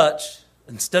physical touch,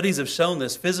 and studies have shown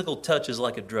this. Physical touch is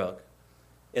like a drug.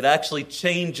 It actually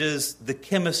changes the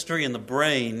chemistry in the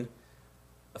brain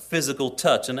of physical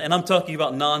touch. And I'm talking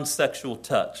about non-sexual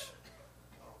touch.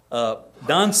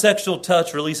 Non-sexual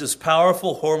touch releases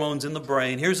powerful hormones in the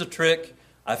brain. Here's a trick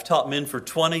I've taught men for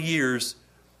 20 years.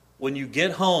 When you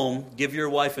get home, give your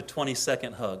wife a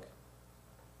 20-second hug.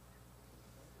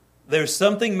 There's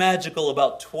something magical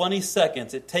about 20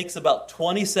 seconds. It takes about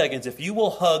 20 seconds. If you will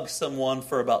hug someone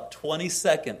for about 20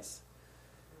 seconds,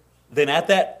 then at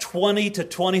that 20 to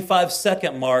 25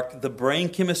 second mark, the brain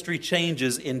chemistry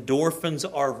changes, endorphins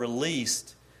are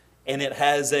released, and it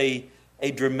has a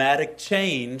dramatic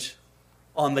change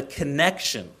on the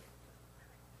connection.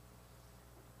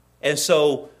 And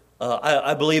so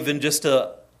I believe in just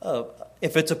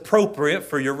if it's appropriate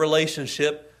for your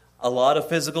relationship, a lot of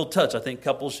physical touch. I think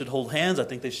couples should hold hands. I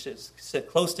think they should sit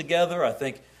close together. I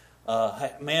think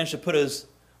a man should put his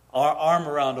arm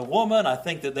around a woman. I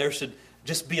think that there should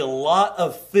just be a lot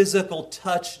of physical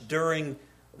touch during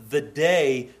the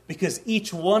day, because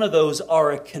each one of those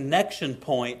are a connection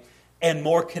point, and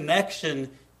more connection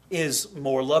is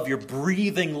more love. You're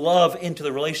breathing love into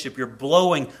the relationship. You're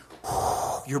blowing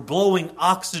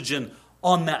oxygen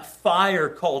on that fire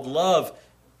called love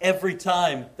every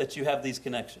time that you have these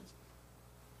connections.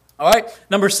 All right,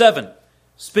 number 7,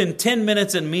 spend 10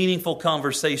 minutes in meaningful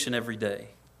conversation every day.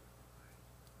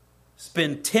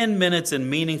 Spend 10 minutes in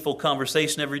meaningful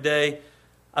conversation every day.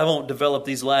 I won't develop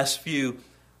these last few.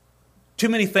 Too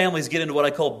many families get into what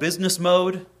I call business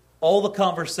mode. All the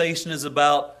conversation is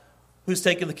about who's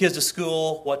taking the kids to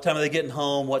school, what time are they getting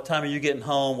home, what time are you getting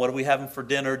home, what are we having for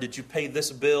dinner, did you pay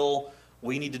this bill,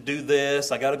 we need to do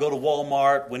this, I got to go to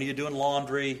Walmart, when are you doing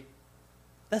laundry?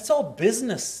 That's all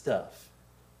business stuff.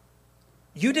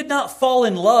 You did not fall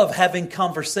in love having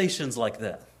conversations like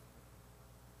that.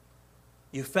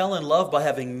 You fell in love by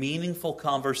having meaningful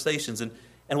conversations. And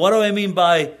what do I mean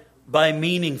by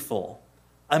meaningful?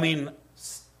 I mean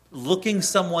looking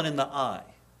someone in the eye.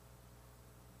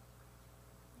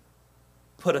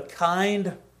 Put a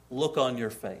kind look on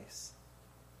your face.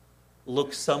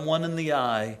 Look someone in the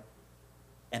eye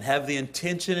and have the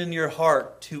intention in your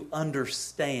heart to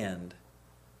understand.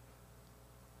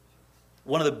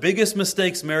 One of the biggest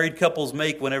mistakes married couples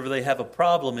make whenever they have a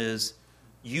problem is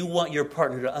you want your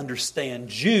partner to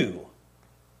understand you.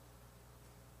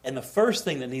 And the first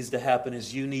thing that needs to happen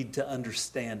is you need to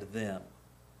understand them.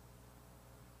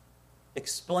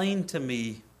 Explain to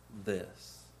me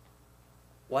this.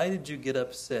 Why did you get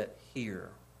upset here?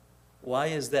 Why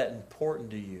is that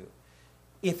important to you?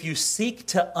 If you seek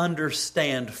to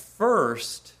understand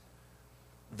first,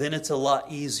 then it's a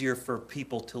lot easier for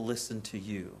people to listen to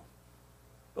you.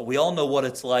 But we all know what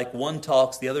it's like. One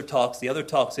talks, the other talks, the other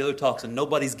talks, the other talks, and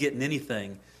nobody's getting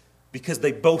anything because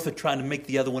they both are trying to make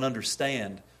the other one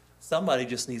understand. Somebody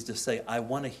just needs to say, I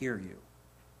want to hear you.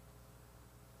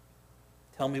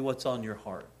 Tell me what's on your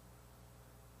heart.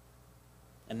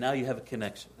 And now you have a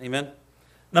connection. Amen?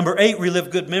 Number 8,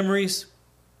 relive good memories.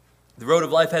 The road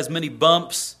of life has many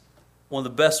bumps. One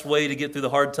of the best way to get through the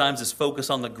hard times is focus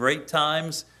on the great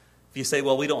times. If you say,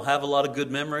 well, we don't have a lot of good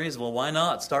memories, well, why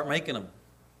not? Start making them.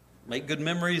 Make good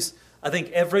memories. I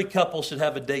think every couple should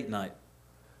have a date night,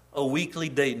 a weekly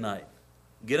date night.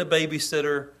 Get a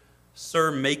babysitter.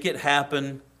 Sir, make it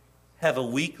happen. Have a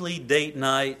weekly date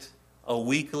night, a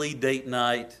weekly date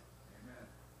night,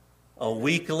 a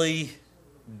weekly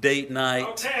date night.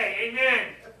 Okay,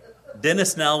 amen.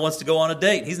 Dennis now wants to go on a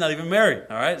date. He's not even married,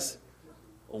 all right? It's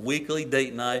a weekly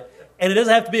date night. And it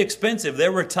doesn't have to be expensive.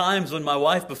 There were times when my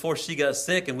wife, before she got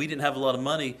sick and we didn't have a lot of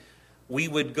money, we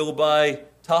would go by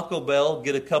Taco Bell,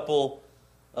 get a couple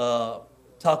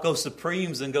Taco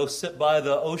Supremes and go sit by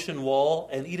the ocean wall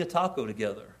and eat a taco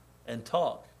together and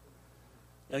talk.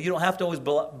 You don't have to always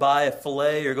buy a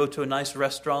filet or go to a nice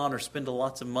restaurant or spend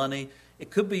lots of money.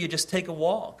 It could be you just take a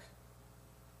walk.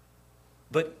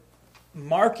 But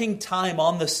marking time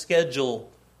on the schedule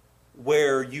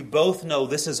where you both know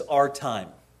this is our time,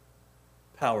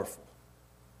 powerful.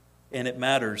 And it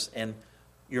matters, and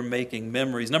you're making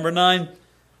memories. Number 9,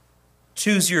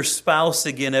 choose your spouse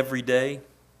again every day.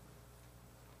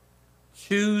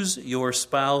 Choose your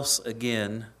spouse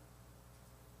again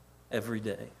every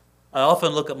day. I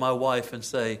often look at my wife and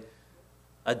say,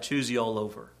 I'd choose you all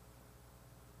over.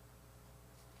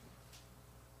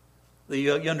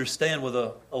 You understand with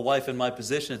a wife in my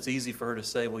position, it's easy for her to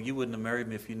say, well, you wouldn't have married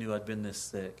me if you knew I'd been this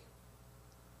sick.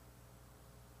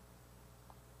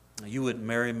 You wouldn't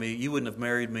marry me. You wouldn't have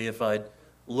married me if I'd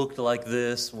looked like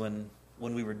this when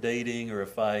we were dating, or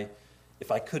if I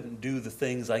couldn't do the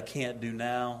things I can't do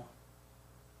now.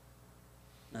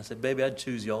 And I said, baby, I'd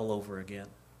choose you all over again.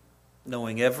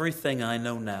 Knowing everything I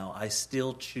know now, I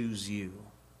still choose you.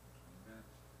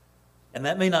 And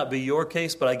that may not be your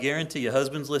case, but I guarantee you,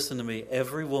 husbands, listen to me.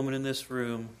 Every woman in this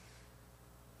room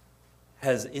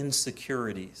has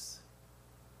insecurities.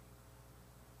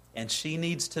 And she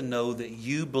needs to know that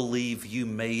you believe you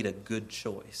made a good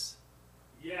choice.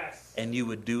 Yes. And you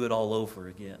would do it all over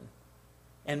again.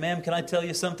 And ma'am, can I tell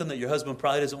you something that your husband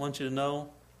probably doesn't want you to know?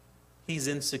 He's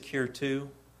insecure too.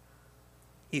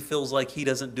 He feels like he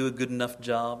doesn't do a good enough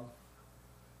job.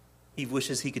 He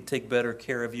wishes he could take better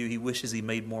care of you. He wishes he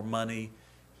made more money.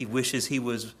 He wishes he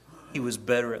was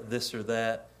better at this or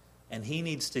that. And he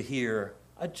needs to hear,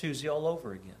 I'd choose you all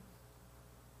over again.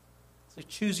 So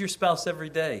choose your spouse every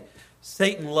day.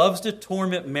 Satan loves to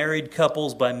torment married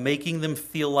couples by making them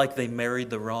feel like they married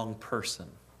the wrong person.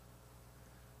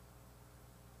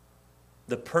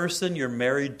 The person you're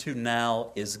married to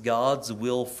now is God's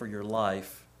will for your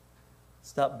life.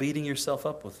 Stop beating yourself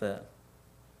up with that.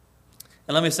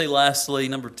 And let me say lastly,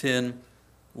 number 10,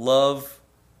 love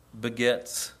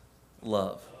begets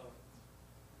love.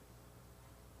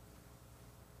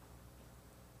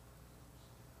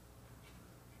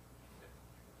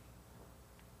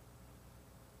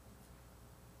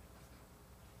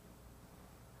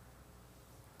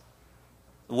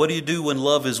 What do you do when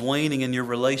love is waning in your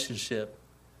relationship?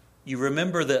 You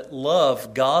remember that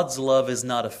love, God's love, is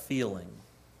not a feeling.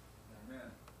 Amen.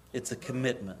 It's a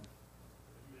commitment.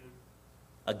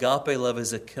 Agape love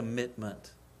is a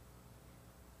commitment.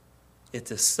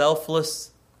 It's a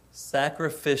selfless,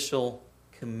 sacrificial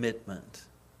commitment.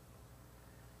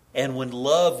 And when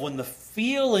the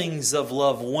feelings of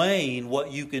love wane,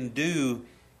 what you can do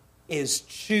is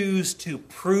choose to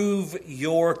prove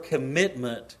your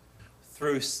commitment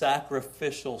through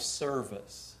sacrificial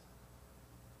service.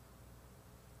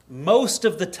 Most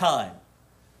of the time,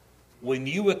 when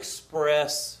you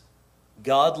express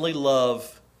godly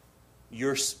love,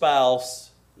 your spouse,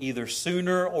 either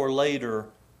sooner or later,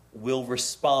 will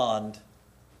respond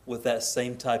with that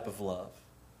same type of love.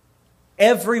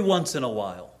 Every once in a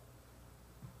while,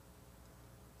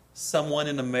 someone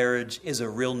in a marriage is a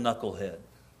real knucklehead.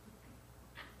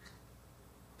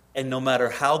 And no matter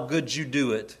how good you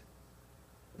do it,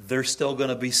 they're still going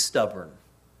to be stubborn.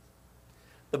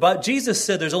 Jesus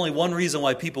said there's only one reason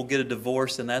why people get a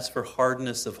divorce, and that's for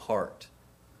hardness of heart.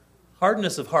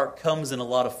 Hardness of heart comes in a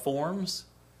lot of forms,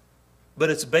 but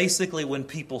it's basically when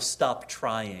people stop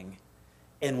trying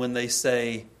and when they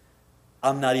say,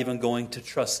 I'm not even going to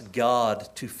trust God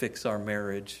to fix our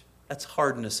marriage. That's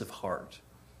hardness of heart.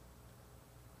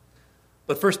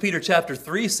 But 1 Peter chapter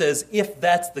 3 says, if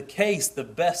that's the case, the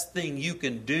best thing you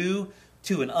can do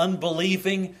to an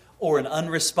unbelieving or an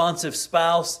unresponsive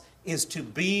spouse is to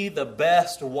be the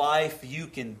best wife you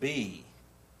can be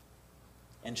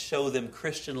and show them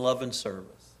Christian love and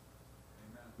service.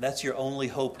 Amen. That's your only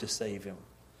hope to save him.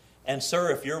 And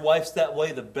sir, if your wife's that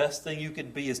way, the best thing you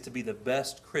could be is to be the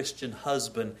best Christian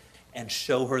husband and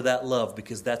show her that love,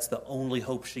 because that's the only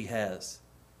hope she has.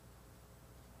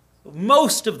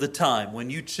 Most of the time,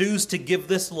 when you choose to give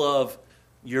this love,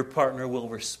 your partner will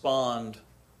respond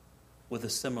with a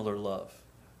similar love.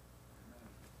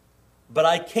 But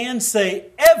I can say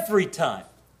every time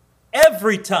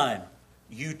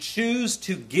you choose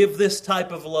to give this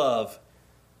type of love,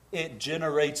 it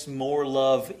generates more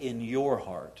love in your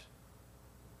heart.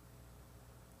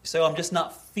 You say, I'm just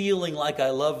not feeling like I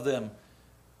love them.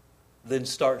 Then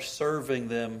start serving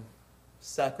them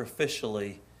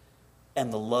sacrificially,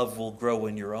 and the love will grow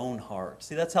in your own heart.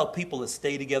 See, that's how people that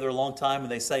stay together a long time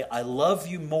and they say, I love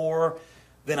you more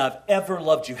than I've ever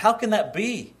loved you. How can that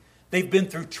be? They've been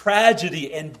through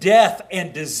tragedy and death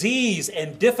and disease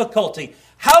and difficulty.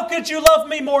 How could you love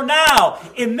me more now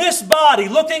in this body,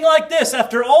 looking like this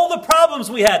after all the problems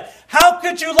we had? How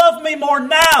could you love me more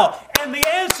now? And the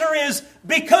answer is,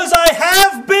 because I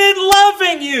have been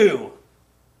loving you.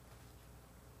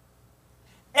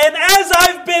 And as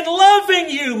I've been loving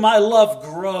you, my love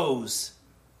grows.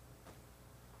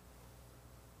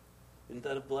 Isn't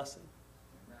that a blessing?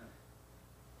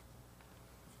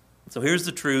 So here's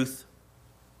the truth.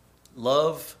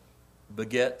 Love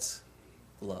begets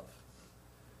love.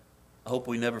 I hope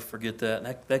we never forget that.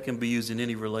 And that can be used in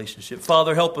any relationship.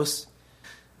 Father, help us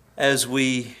as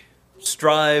we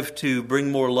strive to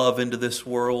bring more love into this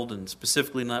world. And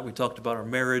specifically tonight we talked about our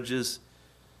marriages.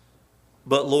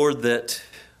 But Lord, that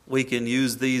we can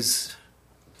use this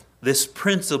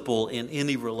principle in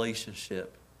any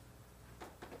relationship.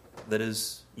 That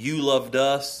is, you loved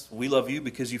us, we love you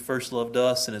because you first loved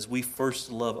us. And as we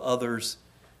first love others,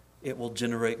 it will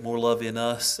generate more love in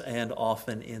us and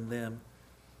often in them.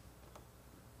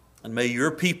 And may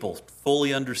your people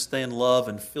fully understand love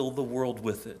and fill the world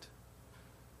with it.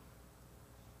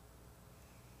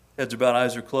 Heads are bowed,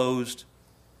 eyes are closed.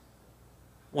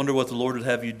 Wonder what the Lord would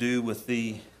have you do with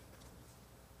the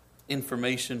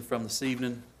information from this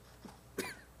evening.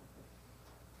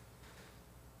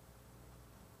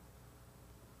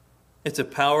 It's a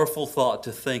powerful thought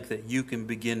to think that you can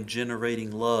begin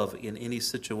generating love in any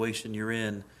situation you're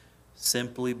in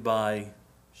simply by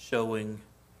showing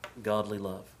godly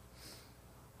love.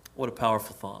 What a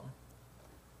powerful thought.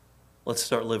 Let's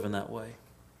start living that way.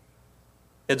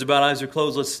 Heads are bowed, eyes are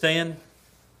closed. Let's stand.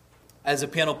 As the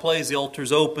piano plays, the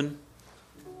altar's open.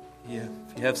 Yeah,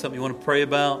 if you have something you want to pray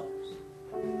about,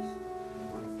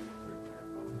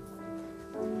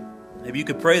 maybe you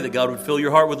could pray that God would fill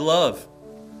your heart with love.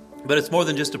 But it's more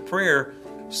than just a prayer.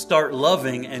 Start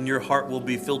loving and your heart will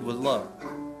be filled with love.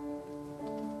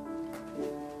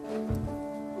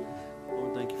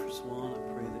 Lord, thank you for Swan. I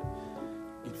pray that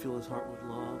you'd fill his heart with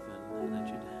love and that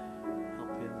you'd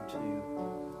help him to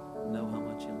know how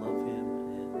much you love him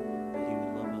and that he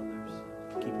would love others.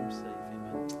 Keep him safe.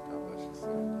 Amen. God bless you,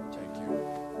 son. Thank you.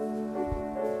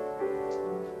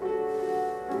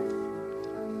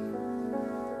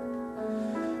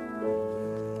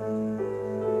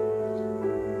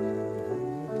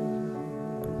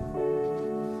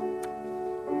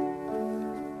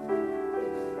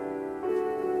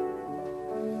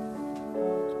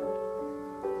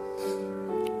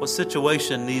 What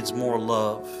situation needs more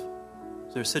love?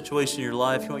 Is there a situation in your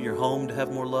life you want your home to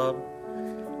have more love?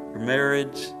 Your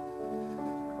marriage?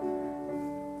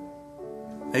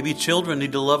 Maybe children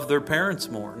need to love their parents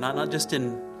more. Not just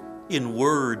in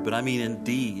word, but I mean in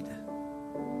deed.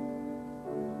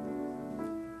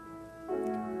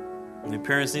 Maybe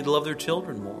parents need to love their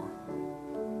children more.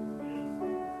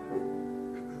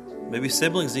 Maybe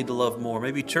siblings need to love more.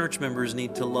 Maybe church members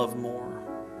need to love more.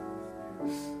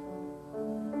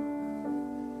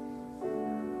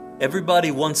 Everybody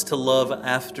wants to love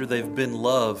after they've been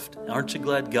loved. Aren't you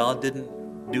glad God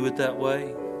didn't do it that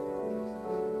way?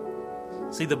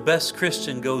 See, the best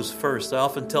Christian goes first. I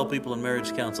often tell people in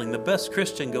marriage counseling, the best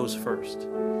Christian goes first.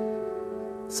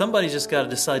 Somebody's just got to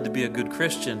decide to be a good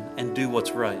Christian and do what's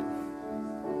right.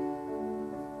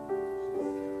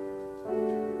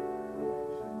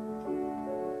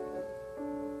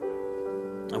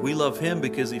 And we love him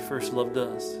because he first loved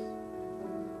us.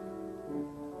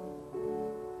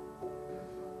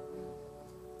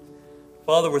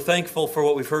 Father, we're thankful for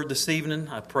what we've heard this evening.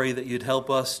 I pray that you'd help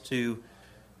us to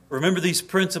remember these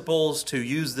principles, to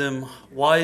use them wisely.